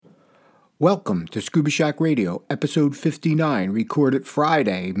Welcome to Scuba Shack Radio, episode 59, recorded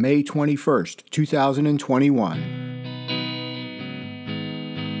Friday, May 21st,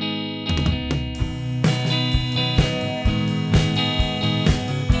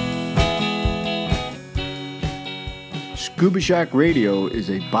 Scuba Shack Radio is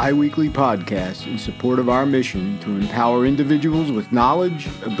a bi-weekly podcast in support of our mission to empower individuals with knowledge,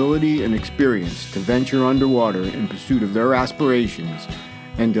 ability, and experience to venture underwater in pursuit of their aspirations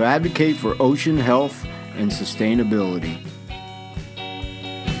and to advocate for ocean health and sustainability.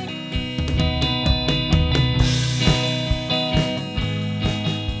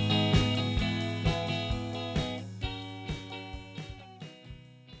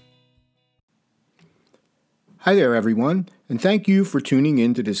 Hi there, everyone, and thank you for tuning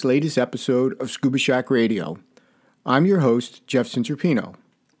in to this latest episode of Scuba Shack Radio. I'm your host, Jeff Cinterpino.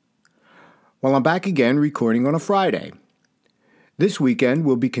 Well, I'm back again recording on a Friday. This weekend,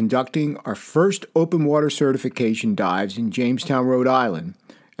 we'll be conducting our first open water certification dives in Jamestown, Rhode Island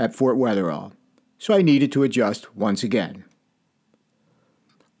at Fort Wetherell, so I needed to adjust once again.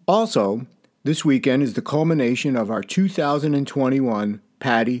 Also, this weekend is the culmination of our 2021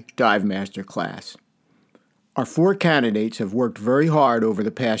 PADI Dive Master class. Our 4 candidates have worked very hard over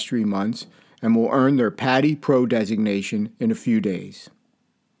the past 3 months and will earn their PADI Pro designation in a few days.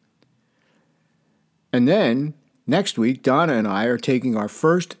 And then, next week, Donna and I are taking our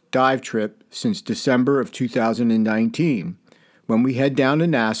first dive trip since December of 2019, when we head down to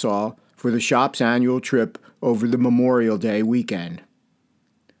Nassau for the shop's annual trip over the Memorial Day weekend.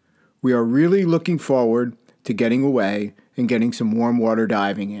 We are really looking forward to getting away and getting some warm water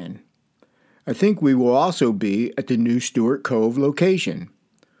diving in. I think we will also be at the new Stewart Cove location.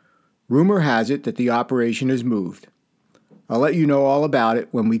 Rumor has it that the operation has moved. I'll let you know all about it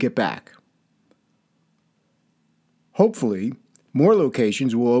when we get back. Hopefully, more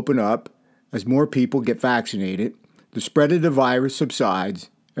locations will open up as more people get vaccinated, the spread of the virus subsides,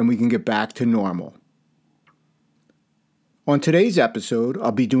 and we can get back to normal. On today's episode,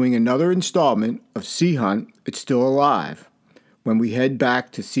 I'll be doing another installment of Sea Hunt, It's Still Alive, when we head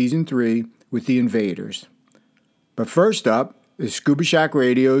back to Season 3 with the Invaders. But first up is Scuba Shack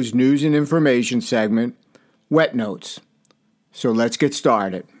Radio's news and information segment, Wet Notes. So let's get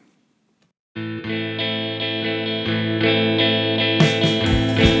started.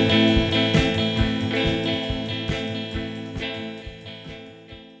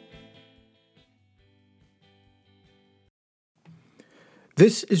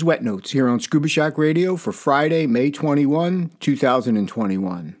 This is Wet Notes here on Scuba Shack Radio for Friday, May 21,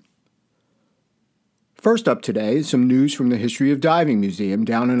 2021. First up today is some news from the History of Diving Museum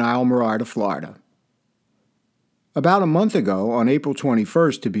down in Islamorada, Florida. About a month ago, on April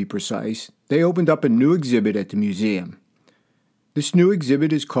 21st to be precise, they opened up a new exhibit at the museum. This new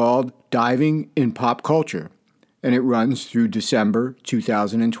exhibit is called Diving in Pop Culture, and it runs through December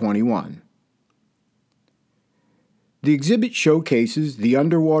 2021. The exhibit showcases the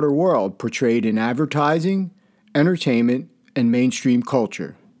underwater world portrayed in advertising, entertainment, and mainstream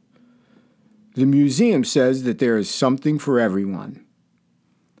culture. The museum says that there is something for everyone.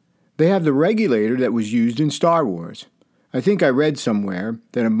 They have the regulator that was used in Star Wars. I think I read somewhere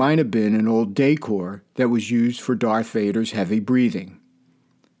that it might have been an old decor that was used for Darth Vader's heavy breathing.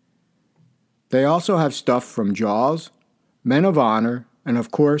 They also have stuff from Jaws, Men of Honor, and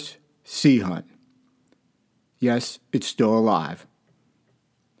of course, Sea Hunt. Yes, it's still alive.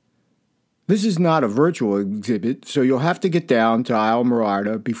 This is not a virtual exhibit, so you'll have to get down to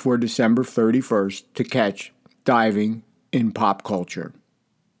Islamorada before December 31st to catch Diving in Pop Culture.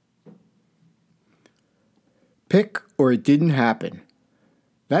 Pick or it didn't happen.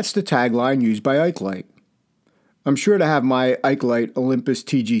 That's the tagline used by Ike Light. I'm sure to have my Ike Light Olympus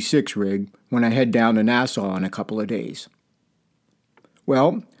TG6 rig when I head down to Nassau in a couple of days.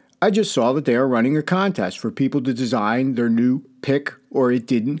 Well, I just saw that they are running a contest for people to design their new Pick or It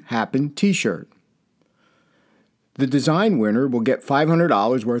Didn't Happen t-shirt. The design winner will get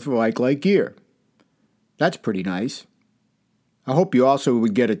 $500 worth of Ike Light gear. That's pretty nice. I hope you also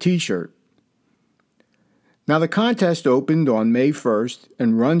would get a t-shirt. Now the contest opened on May 1st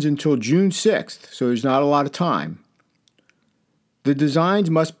and runs until June 6th, so there's not a lot of time. The designs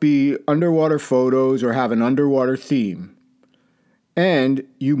must be underwater photos or have an underwater theme. And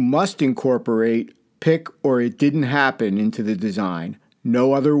you must incorporate Pick or It Didn't Happen into the design.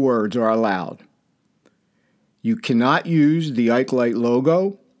 No other words are allowed. You cannot use the Ike Light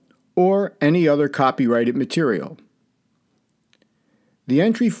logo or any other copyrighted material. The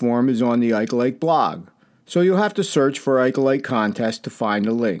entry form is on the Ike Light blog, so you'll have to search for Ike Light Contest to find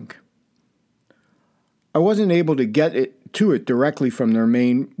a link. I wasn't able to get it to it directly from their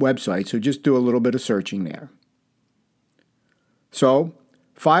main website, so just do a little bit of searching there. So,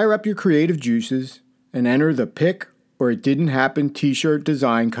 fire up your creative juices and enter the Pick or It Didn't Happen t-shirt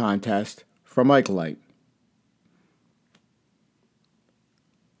design contest from Ikelite.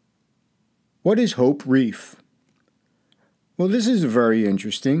 What is Hope Reef? Well, this is very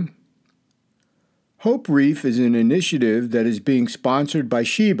interesting. Hope Reef is an initiative that is being sponsored by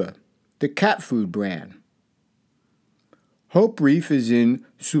Shiba, the cat food brand. Hope Reef is in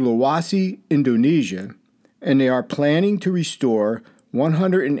Sulawesi, Indonesia, and they are planning to restore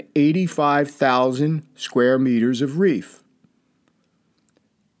 185,000 square meters of reef.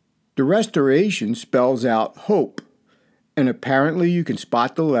 The restoration spells out hope, and apparently you can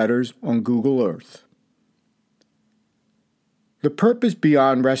spot the letters on Google Earth. The purpose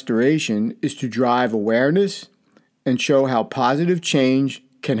beyond restoration is to drive awareness and show how positive change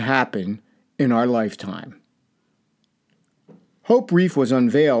can happen in our lifetime. Hope Reef was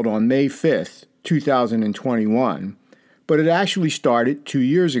unveiled on May 5th, 2021, but it actually started 2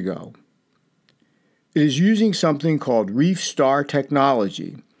 years ago. It is using something called Reef Star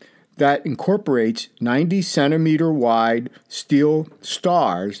technology that incorporates 90-centimeter wide steel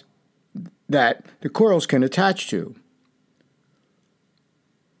stars that the corals can attach to.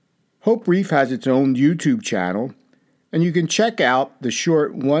 Hope Reef has its own YouTube channel, and you can check out the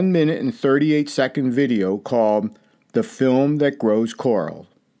short 1 minute and 38-second video called The Film That Grows Coral.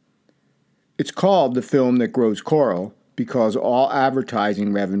 It's called The Film That Grows Coral because all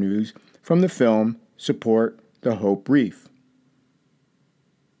advertising revenues from the film support the Hope Reef.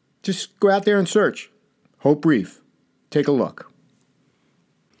 Just go out there and search Hope Reef. Take a look.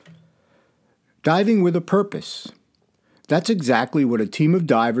 Diving with a purpose. That's exactly what a team of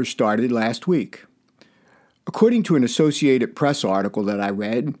divers started last week. According to an Associated Press article that I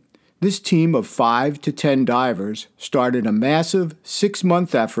read, this team of 5 to 10 divers started a massive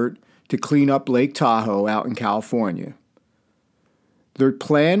 6-month effort to clean up Lake Tahoe out in California. Their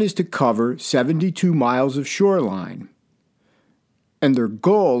plan is to cover 72 miles of shoreline, and their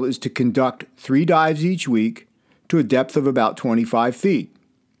goal is to conduct 3 dives each week to a depth of about 25 feet.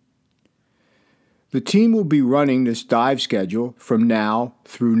 The team will be running this dive schedule from now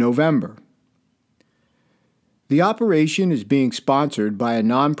through November. The operation is being sponsored by a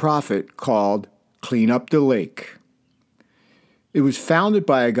nonprofit called Clean Up the Lake. It was founded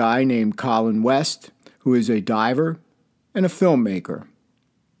by a guy named Colin West, who is a diver and a filmmaker.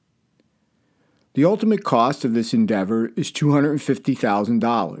 The ultimate cost of this endeavor is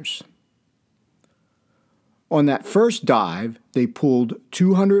 $250,000. On that first dive, they pulled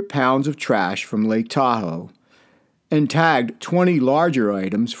 200 pounds of trash from Lake Tahoe and tagged 20 larger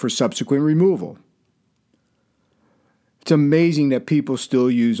items for subsequent removal. It's amazing that people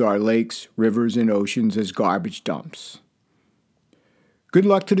still use our lakes, rivers, and oceans as garbage dumps. Good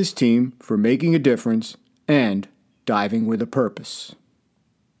luck to this team for making a difference and diving with a purpose.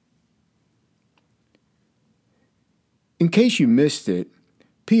 In case you missed it,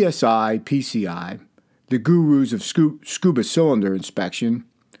 PSI, PCI, the gurus of scuba cylinder inspection,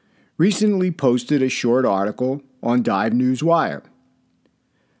 recently posted a short article on Dive News Wire.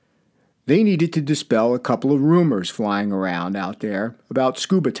 They needed to dispel a couple of rumors flying around out there about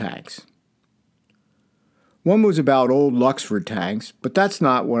scuba tanks. One was about old Luxford tanks, but that's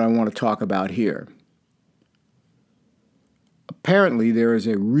not what I want to talk about here. Apparently, there is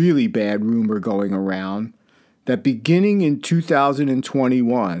a really bad rumor going around that beginning in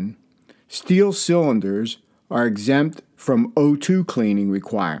 2021, steel cylinders are exempt from O2 cleaning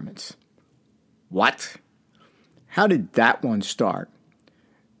requirements. What? How did that one start?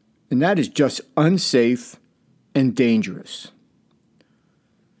 And that is just unsafe and dangerous.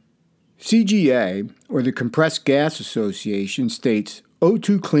 CGA, or the Compressed Gas Association, states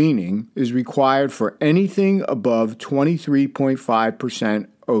O2 cleaning is required for anything above 23.5%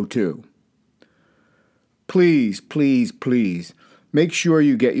 O2. Please, please, please, make sure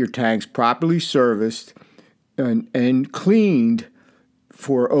you get your tanks properly serviced and cleaned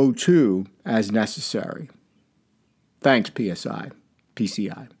for O2 as necessary. Thanks, PCI.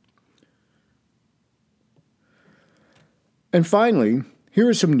 And finally, here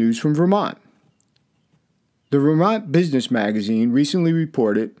is some news from Vermont. The Vermont Business Magazine recently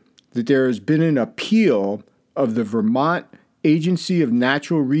reported that there has been an appeal of the Vermont Agency of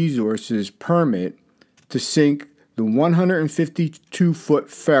Natural Resources permit to sink the 152-foot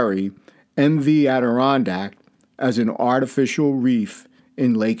ferry MV Adirondack as an artificial reef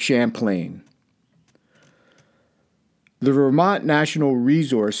in Lake Champlain. The Vermont National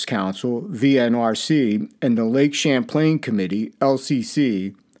Resource Council, VNRC, and the Lake Champlain Committee,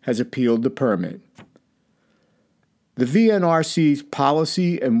 LCC, has appealed the permit. The VNRC's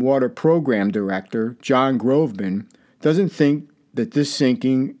Policy and Water Program Director, John Groveman, doesn't think that this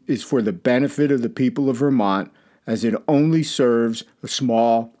sinking is for the benefit of the people of Vermont, as it only serves a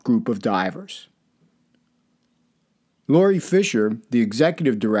small group of divers. Lori Fisher, the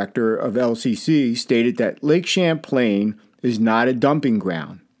executive director of LCC, stated that Lake Champlain is not a dumping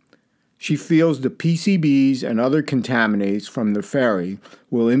ground. She feels the PCBs and other contaminants from the ferry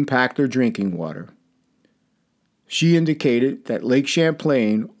will impact their drinking water. She indicated that Lake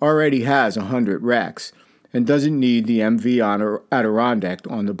Champlain already has 100 wrecks and doesn't need the MV Adirondack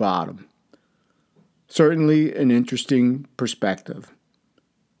on the bottom. Certainly an interesting perspective.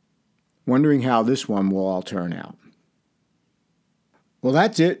 Wondering how this one will all turn out. Well,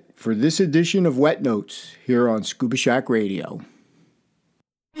 that's it for this edition of Wet Notes here on Scuba Shack Radio.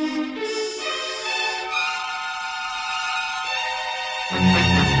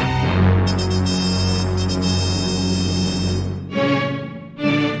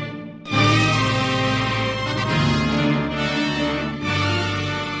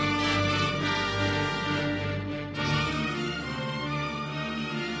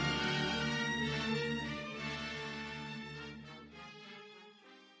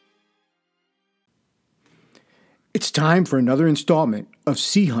 It's time for another installment of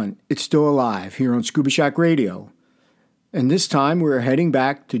Sea Hunt, It's Still Alive here on Scuba Shack Radio. And this time we're heading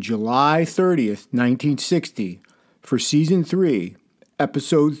back to July 30th, 1960 for Season 3,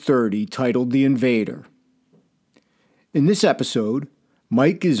 Episode 30, titled The Invader. In this episode,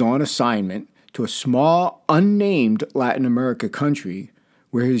 Mike is on assignment to a small, unnamed Latin America country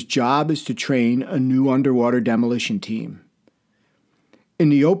where his job is to train a new underwater demolition team. In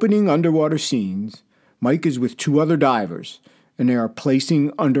the opening underwater scenes, Mike is with two other divers, and they are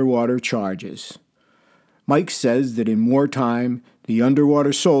placing underwater charges. Mike says that in wartime, the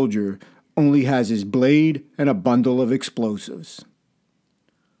underwater soldier only has his blade and a bundle of explosives.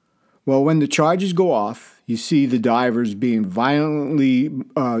 Well, when the charges go off, you see the divers being violently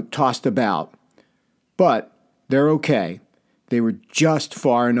tossed about. But they're okay. They were just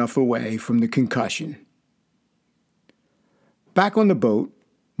far enough away from the concussion. Back on the boat,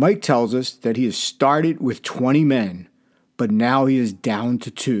 Mike tells us that he has started with 20 men, but now he is down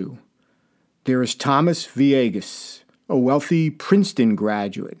to 2. There is Thomas Villegas, a wealthy Princeton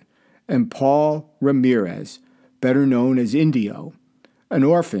graduate, and Paul Ramirez, better known as Indio, an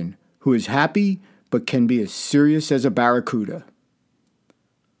orphan who is happy but can be as serious as a barracuda.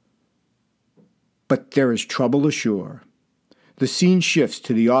 But there is trouble ashore. The scene shifts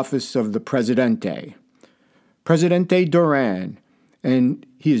to the office of the Presidente. Presidente Duran, and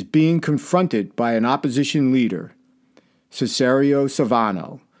he is being confronted by an opposition leader, Cesario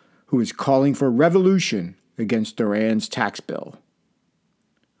Savano, who is calling for revolution against Duran's tax bill.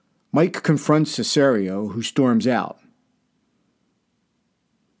 Mike confronts Cesario, who storms out.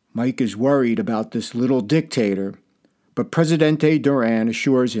 Mike is worried about this little dictator, but Presidente Duran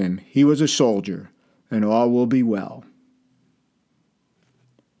assures him he was a soldier and all will be well.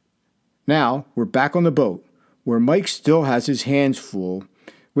 Now, we're back on the boat, where Mike still has his hands full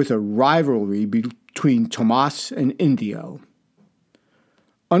with a rivalry between Tomas and Indio.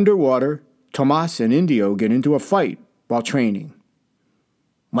 Underwater, Tomas and Indio get into a fight while training.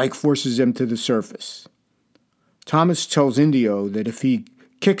 Mike forces them to the surface. Thomas tells Indio that if he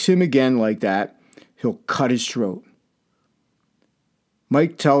kicks him again like that, he'll cut his throat.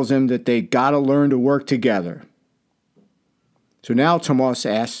 Mike tells him that they gotta learn to work together. So now Tomas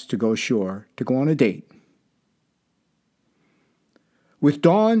asks to go ashore to go on a date. With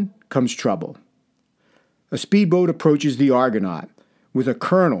dawn comes trouble. A speedboat approaches the Argonaut with a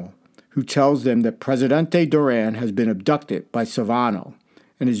colonel who tells them that Presidente Duran has been abducted by Savano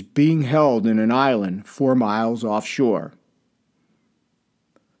and is being held in an island 4 miles offshore.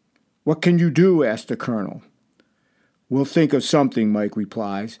 "What can you do?" asks the colonel. "We'll think of something," Mike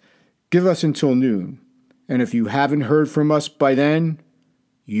replies. "Give us until noon, and if you haven't heard from us by then,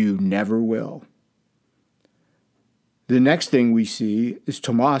 you never will." The next thing we see is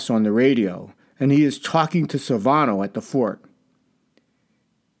Tomas on the radio, and he is talking to Savano at the fort.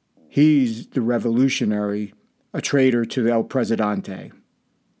 He's the revolutionary, a traitor to El Presidente.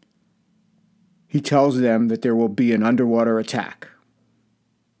 He tells them that there will be an underwater attack.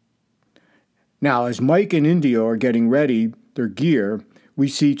 Now, as Mike and Indio are getting ready their gear, we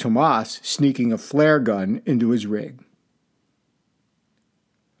see Tomas sneaking a flare gun into his rig.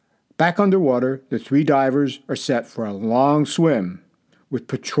 Back underwater, the 3 divers are set for a long swim with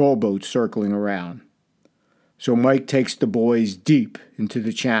patrol boats circling around. So Mike takes the boys deep into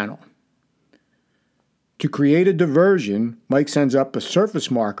the channel. To create a diversion, Mike sends up a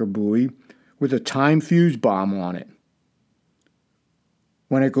surface marker buoy with a time fuse bomb on it.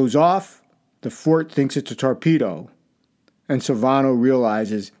 When it goes off, the fort thinks it's a torpedo, and Silvano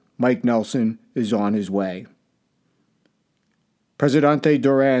realizes Mike Nelson is on his way. Presidente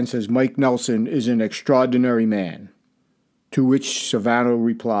Duran says Mike Nelson is an extraordinary man, to which Silvano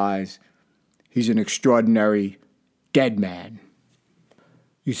replies, he's an extraordinary dead man.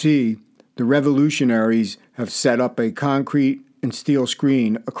 You see, the revolutionaries have set up a concrete and steel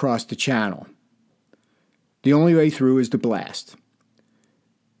screen across the channel. The only way through is the blast.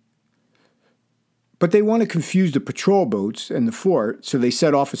 But they want to confuse the patrol boats and the fort, so they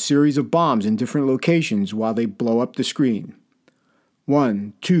set off a series of bombs in different locations while they blow up the screen.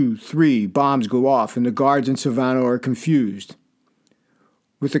 1, 2, 3 bombs go off, and the guards in Silvano are confused.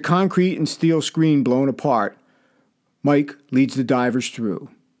 With the concrete and steel screen blown apart, Mike leads the divers through.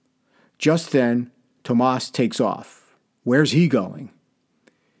 Just then, Tomas takes off. Where's he going?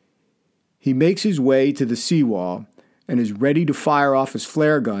 He makes his way to the seawall and is ready to fire off his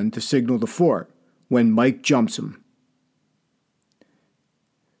flare gun to signal the fort when Mike jumps him.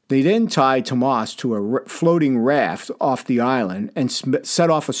 They then tie Tomas to a floating raft off the island and set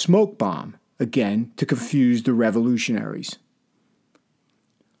off a smoke bomb, again to confuse the revolutionaries.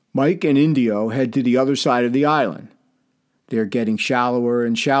 Mike and Indio head to the other side of the island. They're getting shallower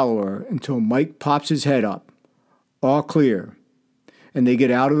and shallower until Mike pops his head up. All clear. And they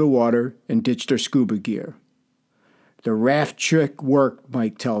get out of the water and ditch their scuba gear. The raft trick worked,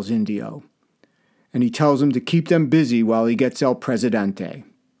 Mike tells Indio. And he tells him to keep them busy while he gets El Presidente.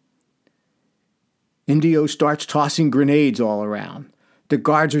 Indio starts tossing grenades all around. The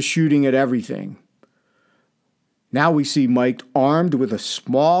guards are shooting at everything. Now we see Mike armed with a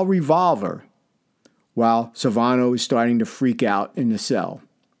small revolver, while Silvano is starting to freak out in the cell.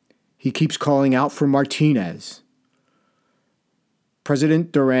 He keeps calling out for Martinez.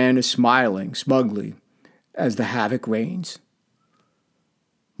 President Duran is smiling smugly as the havoc reigns.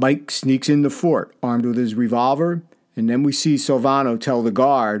 Mike sneaks in the fort armed with his revolver, and then we see Silvano tell the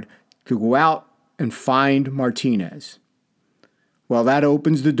guard to go out and find Martinez. Well, that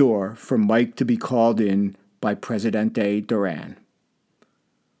opens the door for Mike to be called in by Presidente Duran.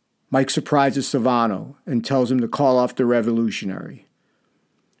 Mike surprises Silvano and tells him to call off the revolutionary.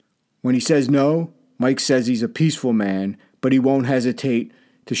 When he says no, Mike says he's a peaceful man, but he won't hesitate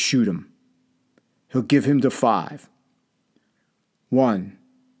to shoot him. He'll give him to 5. 1,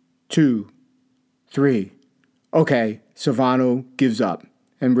 2, 3. Okay, Silvano gives up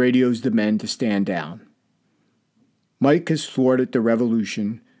and radios the men to stand down. Mike has thwarted the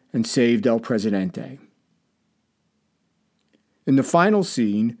revolution and saved El Presidente. In the final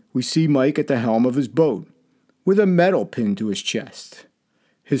scene, we see Mike at the helm of his boat, with a medal pinned to his chest,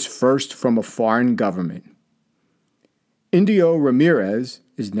 his first from a foreign government. Indio Ramirez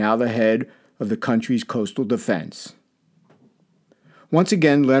is now the head of the country's coastal defense. Once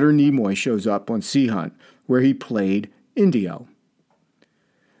again, Leonard Nimoy shows up on Sea Hunt, where he played Indio.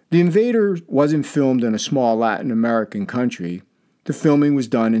 The Invader wasn't filmed in a small Latin American country. The filming was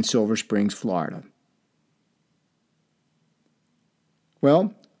done in Silver Springs, Florida.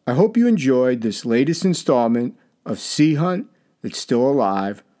 Well, I hope you enjoyed this latest installment of Sea Hunt That's Still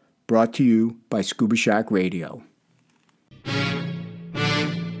Alive, brought to you by Scuba Shack Radio.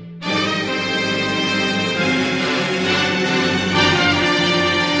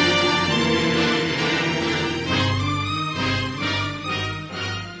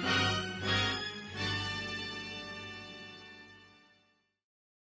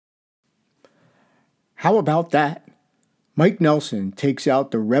 How about that? Mike Nelson takes out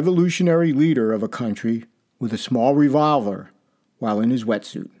the revolutionary leader of a country with a small revolver while in his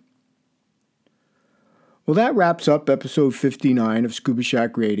wetsuit. Well, that wraps up episode 59 of Scuba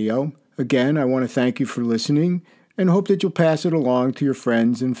Shack Radio. Again, I want to thank you for listening and hope that you'll pass it along to your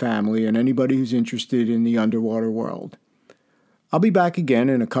friends and family and anybody who's interested in the underwater world. I'll be back again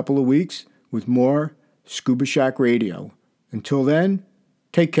in a couple of weeks with more Scuba Shack Radio. Until then,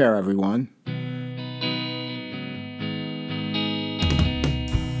 take care, everyone.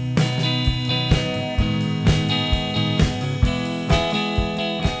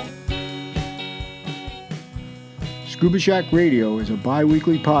 Scuba Shack Radio is a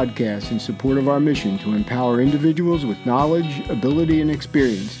bi-weekly podcast in support of our mission to empower individuals with knowledge, ability, and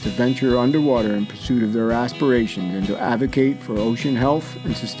experience to venture underwater in pursuit of their aspirations and to advocate for ocean health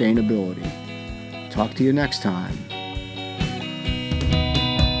and sustainability. Talk to you next time.